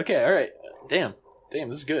 Okay, all right. Damn,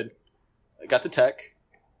 this is good. I got the tech.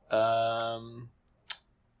 Got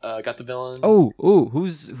the villains.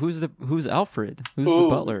 Who's Alfred? Who's the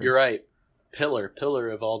butler? You're right. Pillar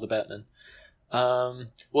of all the Batmen.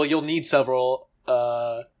 Well, you'll need several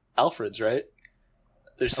Alfreds, right?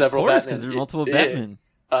 There's several Batmen. Because there's multiple Batmen.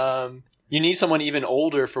 You need someone even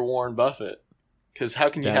older for Warren Buffett. Because how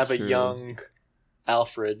can you have a young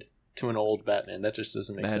Alfred to an old Batman? That just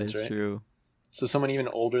doesn't make sense, right? That is true. So someone even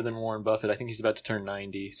older than Warren Buffett. I think he's about to turn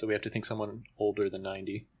 90, so we have to think someone older than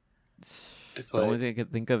 90. The only thing I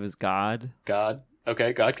could think of is God. God?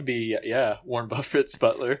 Okay, God could be, Warren Buffett's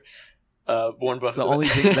butler. Warren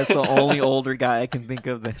Buffett. That's the only older guy I can think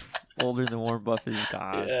of that's older than Warren Buffett is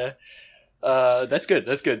God. Yeah. That's good.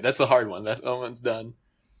 That's the hard one. That one's done.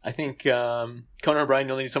 I think Conan O'Brien,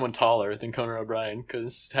 you'll need someone taller than Conan O'Brien,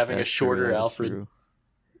 because having a shorter Alfred.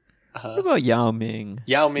 What about Yao Ming?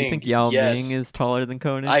 Yao Ming. You think Yao Ming is taller than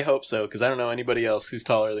Conan? I hope so, because I don't know anybody else who's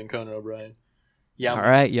taller than Conan O'Brien. All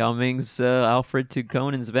right, Yao Ming's Alfred to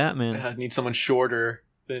Conan's Batman. I need someone shorter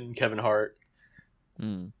than Kevin Hart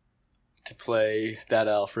to play that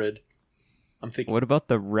Alfred. I'm thinking. What about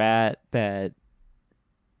the rat that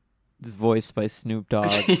is voiced by Snoop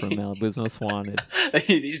Dogg from Malibu's Most Wanted?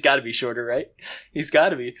 He's got to be shorter, right? He's got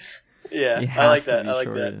to be. Yeah, I like that. I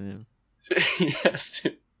like that. He has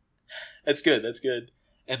to. That's good.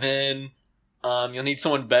 And then you'll need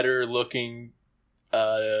someone better looking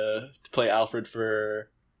to play Alfred for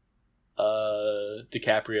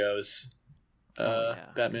DiCaprio's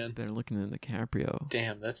Batman. Better looking than DiCaprio.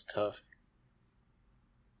 Damn, that's tough.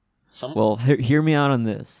 Well, hear me out on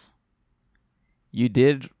this. You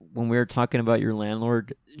did, when we were talking about your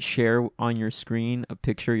landlord, share on your screen a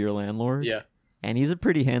picture of your landlord. Yeah. And he's a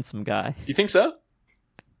pretty handsome guy. You think so?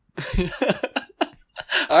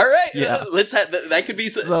 All right. Yeah. Let's have that. Could be.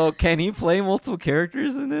 So can he play multiple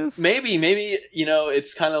characters in this? Maybe.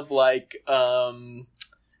 It's kind of like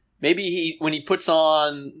maybe when he puts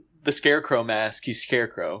on the Scarecrow mask, he's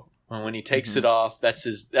Scarecrow. And when he takes it off, that's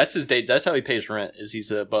his day. That's how he pays rent. Is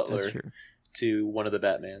he's a butler to one of the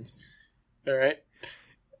Batmans. All right.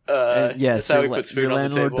 Yes, that's how he puts food your on the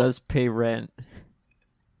landlord table. does pay rent.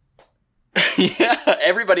 Yeah,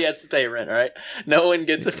 everybody has to pay rent, all right? No one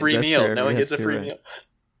gets a free meal. Fair. No one gets a free meal.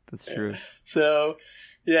 That's true. So,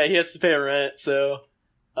 yeah, he has to pay rent. So,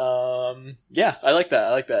 yeah, I like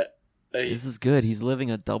that. This is good. He's living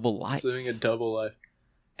a double life. He's living a double life.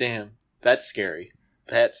 Damn, that's scary.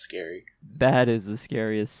 That is the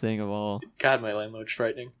scariest thing of all. God, my landlord's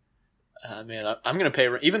frightening. Man, I'm going to pay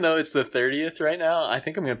rent. Even though it's the 30th right now, I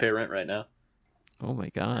think I'm going to pay rent right now. Oh my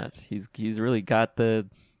god. He's really got the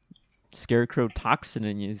Scarecrow toxin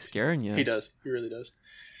in you. He's scaring you. He does. He really does.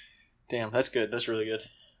 Damn, that's good. That's really good.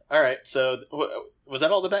 All right, so was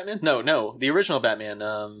that all the Batman? No. The original Batman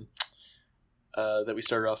that we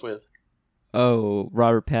started off with. Oh,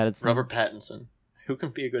 Robert Pattinson. Robert Pattinson. Who can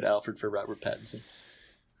be a good Alfred for Robert Pattinson?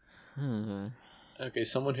 Okay,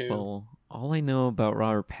 someone who... Well, all I know about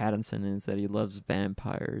Robert Pattinson is that he loves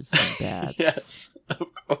vampires and bats. Yes,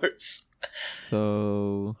 of course.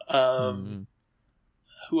 So...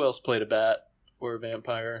 Who else played a bat or a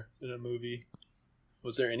vampire in a movie?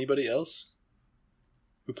 Was there anybody else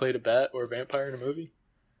who played a bat or a vampire in a movie?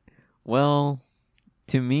 Well,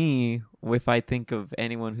 to me, if I think of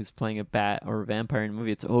anyone who's playing a bat or a vampire in a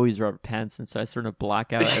movie, it's always Robert Pattinson. So I sort of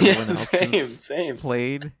block out everyone else who's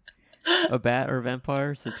played a bat or a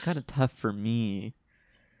vampire. So it's kind of tough for me.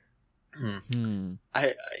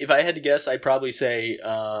 If I had to guess, I'd probably say,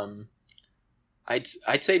 I'd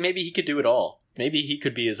say maybe he could do it all. Maybe he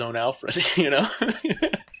could be his own Alfred. You know.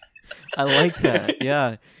 I like that.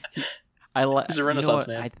 Yeah, he's a Renaissance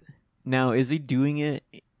man. Now, is he doing it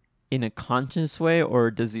in a conscious way, or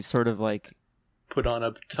does he sort of like put on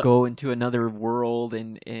a go into another world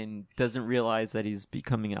and doesn't realize that he's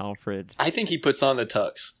becoming Alfred? I think he puts on the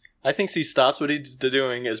tux. I think he stops what he's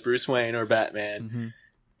doing as Bruce Wayne or Batman. Mm-hmm.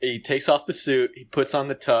 He takes off the suit. He puts on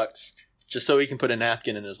the tux just so he can put a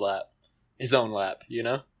napkin in his lap, his own lap. You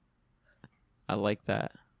know. I like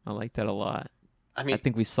that. I like that a lot. I mean, I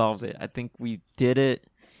think we solved it. I think we did it.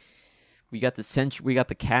 We got we got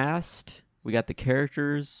the cast, we got the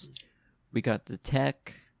characters, we got the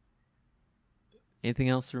tech. Anything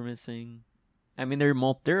else we're missing? I mean, there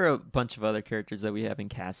are a bunch of other characters that we haven't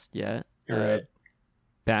cast yet. You're right.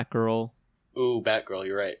 Batgirl. Ooh, Batgirl.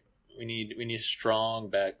 You're right. We need a strong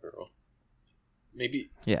Batgirl. Maybe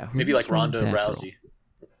like Ronda Rousey.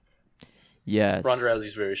 Yes. Ronda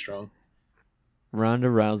Rousey's very strong. Ronda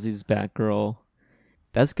Rousey's Batgirl.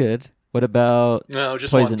 That's good. What about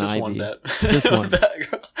just Poison Ivy? One Bat. Just one.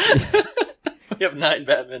 Batgirl. We have 9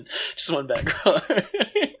 Batmen. Just one Batgirl.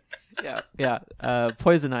 Yeah.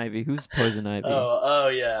 Poison Ivy. Who's Poison Ivy? Oh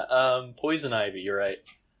yeah. Poison Ivy. You're right.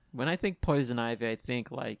 When I think Poison Ivy, I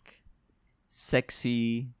think like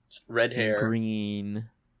sexy, red hair, green,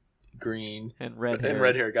 and red hair. And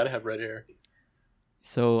red hair. Gotta have red hair.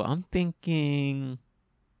 So I'm thinking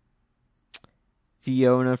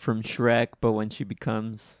Fiona from Shrek, but when she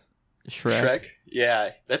becomes Shrek? Yeah,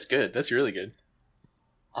 that's good. That's really good.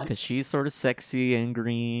 Because she's sort of sexy and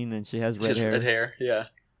green, and she has red hair. Red hair, yeah.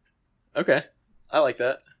 Okay, I like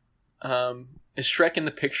that. Is Shrek in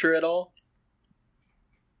the picture at all?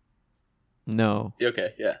 No.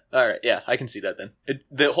 Okay, yeah. All right, yeah, I can see that then.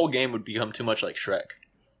 The whole game would become too much like Shrek.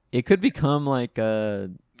 It could become like a...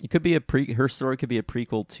 It could be her story could be a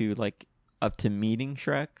prequel to like up to meeting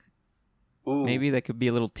Shrek. Ooh. Maybe that could be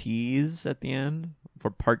a little tease at the end for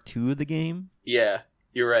part 2 of the game. Yeah,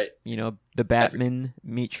 you're right. You know, the Batman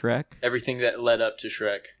meet Shrek. Everything that led up to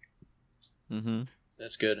Shrek. Mm-hmm.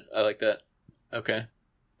 That's good. I like that. Okay.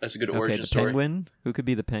 That's a good origin story. Penguin? Who could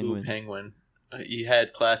be the Penguin? Ooh, Penguin. You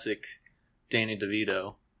had classic Danny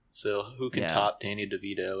DeVito. So who can top Danny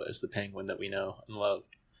DeVito as the Penguin that we know and love?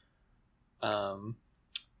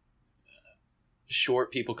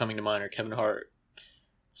 Short people coming to mind are Kevin Hart.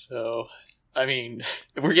 So, I mean,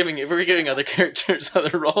 if we're giving other characters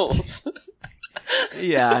other roles.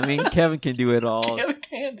 Yeah, I mean, Kevin can do it all. Kevin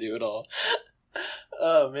can do it all.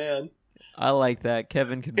 Oh man, I like that.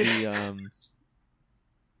 Kevin could be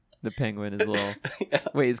the Penguin as well. Yeah.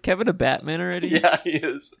 Wait, is Kevin a Batman already? Yeah, he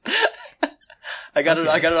is. I got it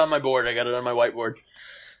on my board. I got it on my whiteboard.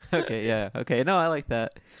 Okay, yeah. Okay, no, I like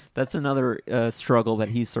that. That's another struggle that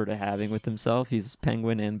he's sort of having with himself. He's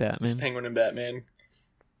Penguin and Batman. He's Penguin and Batman.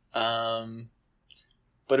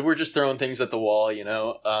 But if we're just throwing things at the wall, you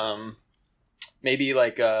know, maybe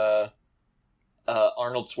like Arnold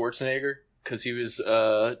Schwarzenegger, because he was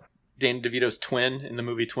Danny DeVito's twin in the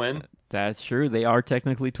movie Twin. That's true. They are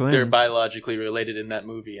technically twins. They're biologically related in that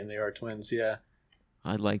movie, and they are twins. Yeah.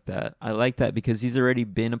 I like that. I like that because he's already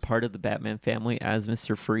been a part of the Batman family as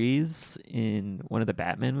Mr. Freeze in one of the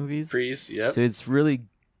Batman movies. Freeze, yep. So it's really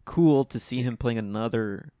cool to see him playing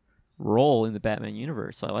another role in the Batman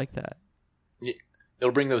universe. I like that. Yeah.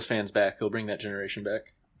 It'll bring those fans back. It'll bring that generation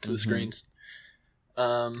back to the screens.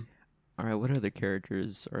 All right, what other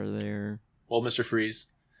characters are there? Well, Mr. Freeze.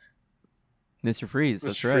 Mr. Freeze,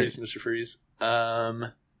 that's right. Mr. Freeze.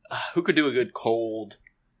 Who could do a good cold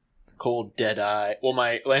dead eye? Well,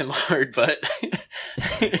 my landlord, but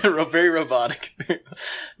very robotic.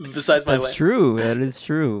 Besides my That's true. That is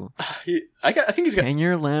true. I think he's got. Can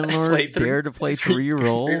your landlord dare to play 3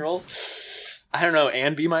 roles? I don't know,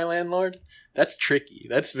 and be my landlord? That's tricky.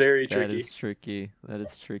 That's very tricky. That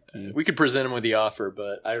is tricky. We could present him with the offer,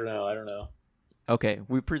 but I don't know. Okay,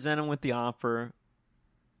 we present him with the offer,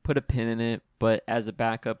 put a pin in it, but as a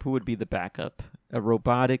backup, who would be the backup? A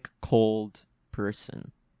robotic, cold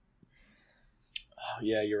person. Oh,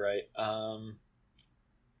 yeah, you're right.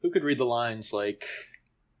 Who could read the lines like,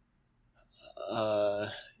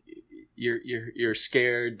 you're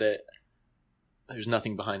scared that there's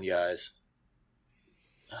nothing behind the eyes?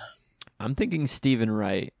 I'm thinking Stephen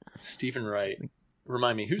Wright. Stephen Wright.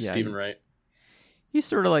 Remind me, who's Stephen Wright? He's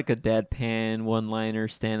sort of like a deadpan, one-liner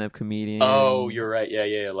stand-up comedian. Oh, you're right.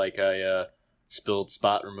 Yeah. Like a spilled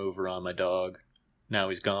spot remover on my dog. Now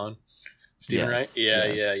he's gone. Stephen Wright?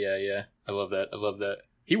 Yeah. I love that.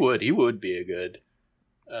 He would be a good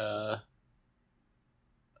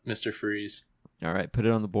Mr. Freeze. All right, put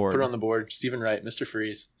it on the board. Stephen Wright, Mr.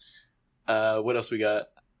 Freeze. What else we got?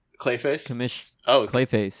 Clayface?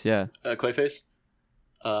 Clayface, yeah. Clayface?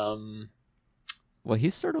 Well,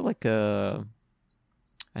 he's sort of like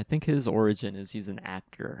I think his origin is he's an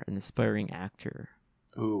actor, an aspiring actor.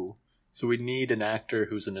 Ooh. So we need an actor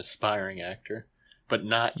who's an aspiring actor, but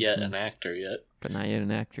not yet an actor yet.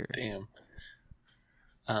 Damn.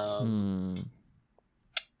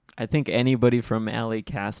 I think anybody from LA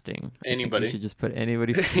Casting. Anybody. You should just put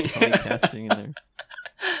anybody from LA Casting in there.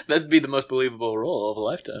 That'd be the most believable role of a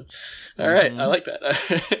lifetime. All right, I like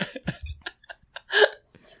that.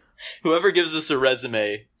 Whoever gives us a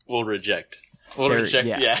resume, we'll reject. We'll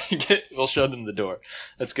show them the door.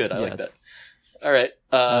 That's good. I like that. All right.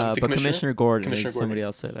 But Commissioner Gordon is somebody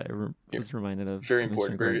else that I was reminded of. Very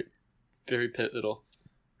important. Very pivotal.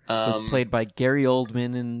 Was played by Gary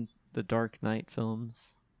Oldman in the Dark Knight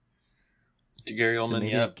films. Gary Oldman,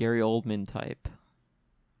 yeah. Gary Oldman type.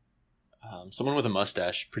 Someone with a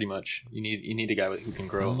mustache, pretty much. You need a guy who can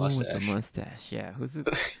grow a mustache. With a mustache, yeah.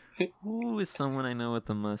 Who is someone I know with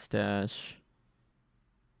a mustache?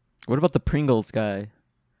 What about the Pringles guy?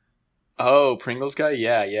 Oh, Pringles guy?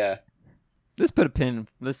 Yeah. Let's put a pin.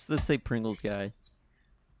 Let's say Pringles guy.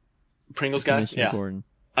 Pringles guy? Yeah. Gordon.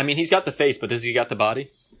 I mean, he's got the face, but does he got the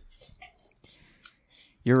body?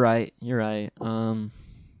 You're right.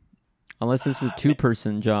 Unless this is a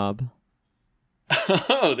 2-person job.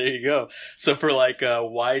 Oh, there you go. So for like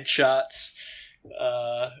wide shots,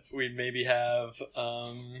 we'd maybe have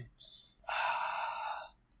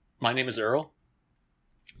My Name is Earl.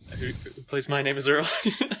 Who plays My Name is Earl?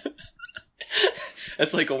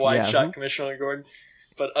 That's like a wide shot Commissioner Gordon.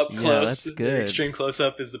 But up close, that's good. Extreme close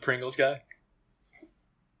up is the Pringles guy.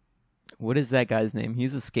 What is that guy's name?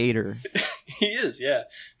 He's a skater. He is, yeah.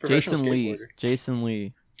 Jason Lee. Jason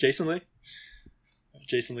Lee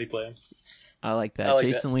play him. I like that.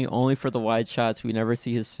 Jason Lee only for the wide shots. We never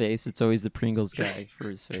see his face. It's always the Pringles guy for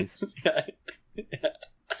his face. Yeah.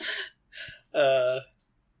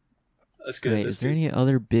 That's good. Wait, is there any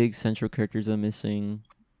other big central characters I'm missing?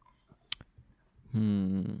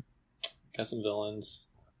 Got some villains.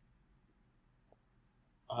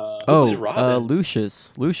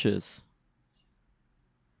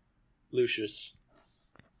 Lucius.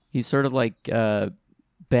 He's sort of like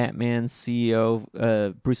Batman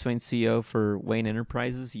CEO, Bruce Wayne CEO for Wayne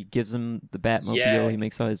Enterprises. He gives him the Batmobile. Yeah. He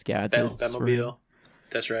makes all his gadgets. Batmobile.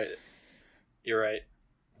 That's right. You're right.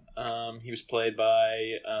 He was played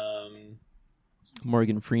by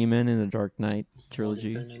Morgan Freeman in the Dark Knight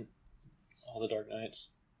trilogy. All the Dark Knights.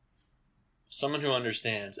 Someone who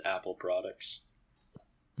understands Apple products.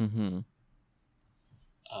 Mm-hmm.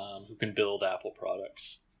 Who can build Apple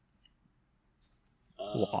products.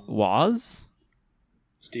 Woz?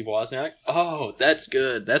 Steve Wozniak? Oh, that's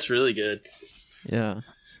good. That's really good. Yeah.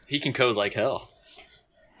 He can code like hell.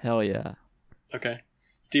 Hell yeah. Okay.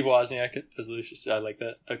 Steve Wozniak as Lucius. I like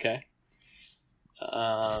that. Okay.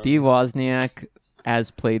 Steve Wozniak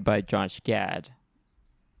as played by Josh Gad.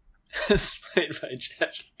 As played by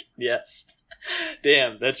Josh. Yes.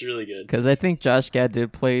 Damn, that's really good. Because I think Josh Gad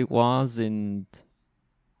did play Woz in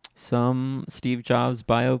some Steve Jobs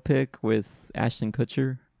biopic with Ashton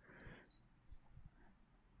Kutcher.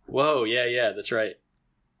 Whoa, yeah, that's right.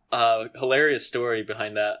 Hilarious story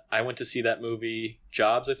behind that. I went to see that movie,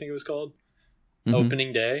 Jobs, I think it was called,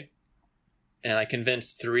 opening day, and I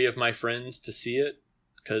convinced 3 of my friends to see it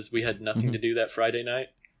because we had nothing to do that Friday night,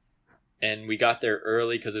 and we got there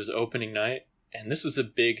early because it was opening night, and this was a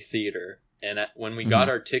big theater, and when we got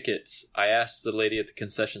our tickets, I asked the lady at the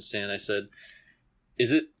concession stand, I said,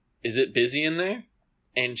 is it busy in there?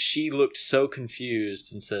 And she looked so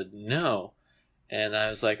confused and said, no. And I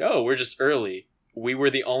was like, oh, we're just early. We were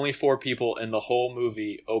the only 4 people in the whole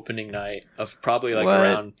movie opening night of probably like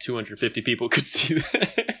around 250 people could see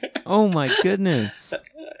that. Oh my goodness.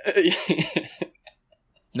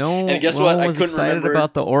 No, and guess what? I couldn't excited remember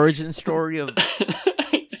about the origin story of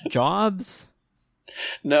Jobs.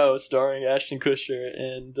 No, starring Ashton Kutcher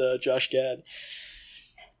and Josh Gad.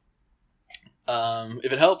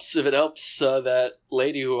 If it helps, that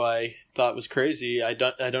lady who I thought was crazy, I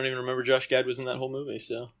don't even remember Josh Gad was in that whole movie.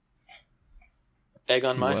 So, egg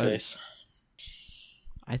on my face.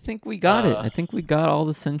 I think we got it. I think we got all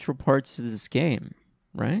the central parts of this game,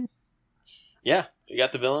 right? Yeah, we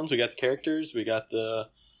got the villains, we got the characters, we got the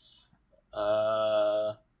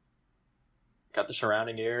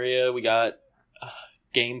surrounding area, we got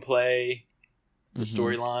gameplay, the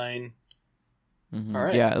storyline. Mhm. All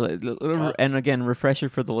right. Yeah, and again, refresher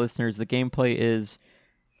for the listeners: the gameplay is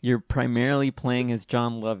you're primarily playing as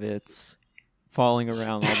John Lovitz, following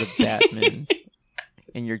around all the Batman,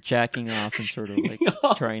 and you're jacking off and sort of like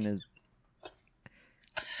trying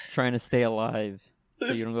to stay alive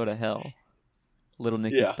so you don't go to hell, Little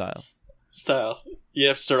Nicky style. You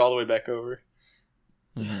have to start all the way back over.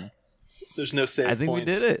 Mm-hmm. There's no save I think points.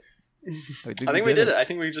 we did it. I think we did it. I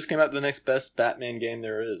think we just came out with the next best Batman game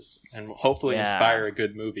there is, and hopefully inspire a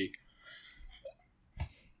good movie.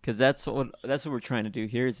 Because that's what we're trying to do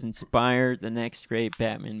here is inspire the next great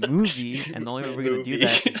Batman movie, and the only way we're going to do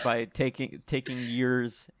that is by taking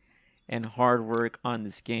years and hard work on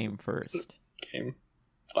this game first.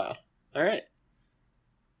 Wow. All right.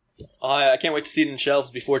 I can't wait to see it in shelves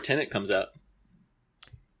before Tenet comes out.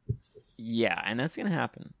 Yeah, and that's going to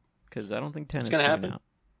happen because I don't think Tenet's going to happen. Out.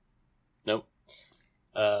 Nope.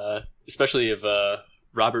 Especially if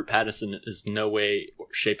Robert Pattinson is no way,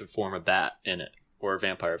 shape, or form a bat in it. Or a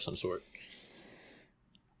vampire of some sort.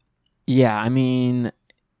 Yeah, I mean,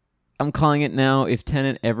 I'm calling it now. If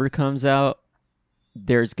Tenet ever comes out,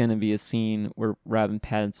 there's going to be a scene where Robin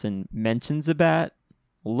Pattinson mentions a bat,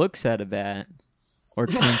 looks at a bat, or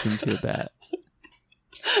turns into a bat.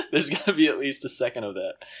 There's got to be at least a second of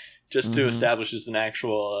that, just to establish it's an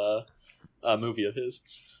actual movie of his.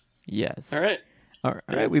 Yes. All right. All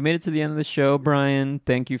right. We made it to the end of the show, Brian.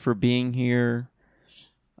 Thank you for being here.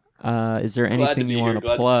 Is there anything you want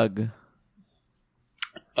to plug?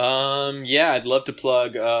 Yeah, I'd love to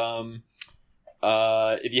plug.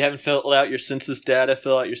 If you haven't filled out your census data,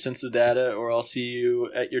 fill out your census data, or I'll see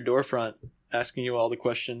you at your door front asking you all the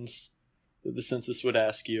questions that the census would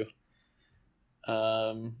ask you.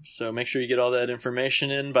 So make sure you get all that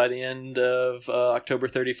information in by the end of October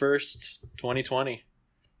 31st, 2020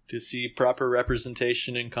 to see proper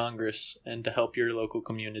representation in Congress and to help your local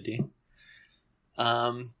community.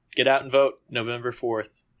 Get out and vote November 4th.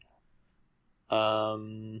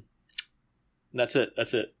 That's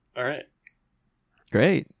it. All right.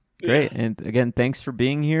 Great. Yeah. And again, thanks for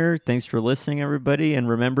being here. Thanks for listening, everybody. And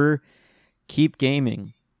remember, keep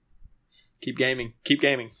gaming. Keep gaming.